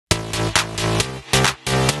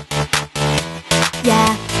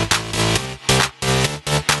Yeah.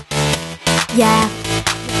 Yeah.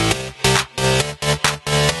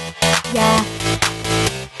 Yeah.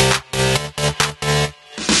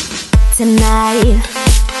 Tonight,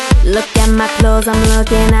 look at my clothes, I'm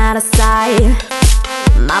looking out of sight.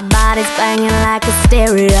 My body's banging like a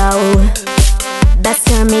stereo. Best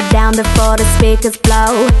turn me down before the speakers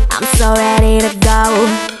blow. I'm so ready to go.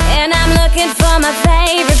 And I'm looking for my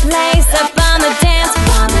favorite place up on the dance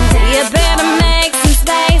floor. You better make some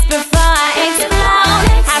space before I explode.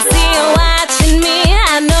 I see you watching me,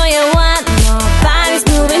 I know you want more. Body's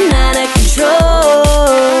moving out of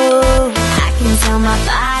control. I can tell my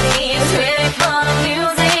body is ready for the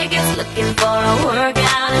music. It's looking for a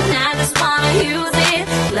workout and I just wanna use it.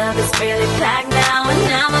 Love is really packed now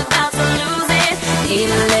and I'm about to lose it. Need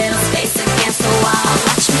a little space against the wall.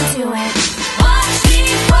 Watch me do it. Watch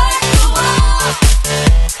me work the wall.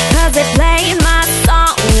 Cause they play my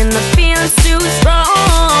song and the feeling's too strong.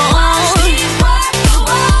 Watch me work the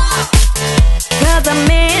wall. Cause I'm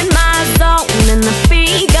in my zone and the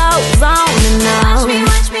beat goes on and on. Watch me,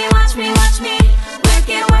 watch me, watch me, watch me. Work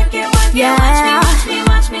it, work it, work it. Watch me,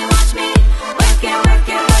 watch me, watch me, watch me. Work it, work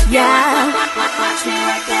it, work it. Yeah. Watch me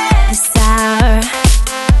work it. This hour,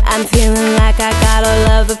 I'm feeling like I got all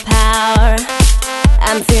of the power.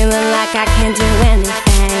 I'm feeling like I can't do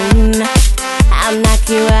anything. I'll knock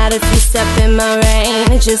you out if you step in my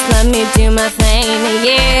rain. Just let me do my thing,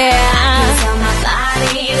 yeah. I can tell my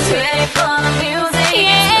body is ready for the music.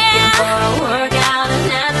 Yeah. It's looking for a workout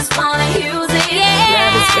and I just wanna use it. Yeah.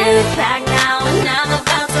 Love is really packed now and I'm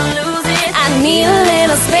about to lose it. I need a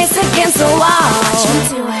little space against the wall. Watch me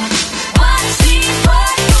do it. Watch me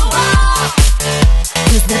work the wall.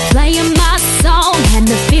 Cause they're playing my song and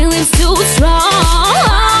the feeling's too strong.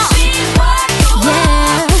 Watch me work the wall.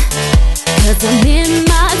 Yeah. Cause I'm in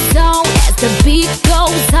my zone as the beat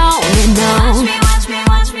goes on and on. Watch me, watch me,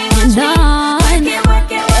 watch me, watch me. Work it,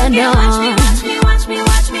 work it, work it. Watch me, watch me, watch me,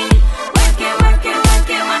 watch me. Work it, work it, work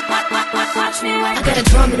it. Watch me, work it. I got a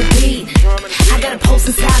drum and a beat. I got a pulse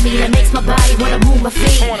inside me that makes my body wanna move my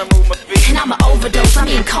feet. And I'm an overdose, I'm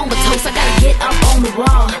in comatose. I gotta get up on the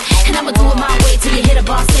wall. And I'ma do it my way till you hit a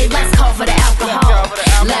bar. Say, let's call for the alcohol.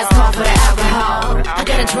 Let's call for the alcohol. I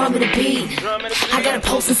got a drum and a beat. I got a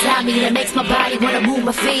pulse inside me that makes my body wanna move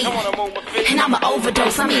my feet. And I'm an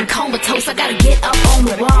overdose, I'm in comatose. I gotta get up on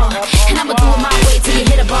the wall. And I'ma do it my way till you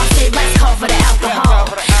hit a bar. Say, let's call for the alcohol.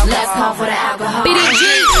 Let's call for the alcohol. BDG.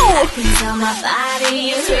 I can tell my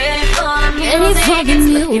body is ready for the music. It's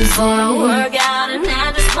looking for a workout and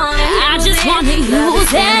I just wanna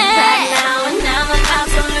use it. Now and I'm about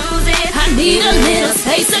to lose it. I need a little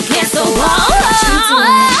space against the wall.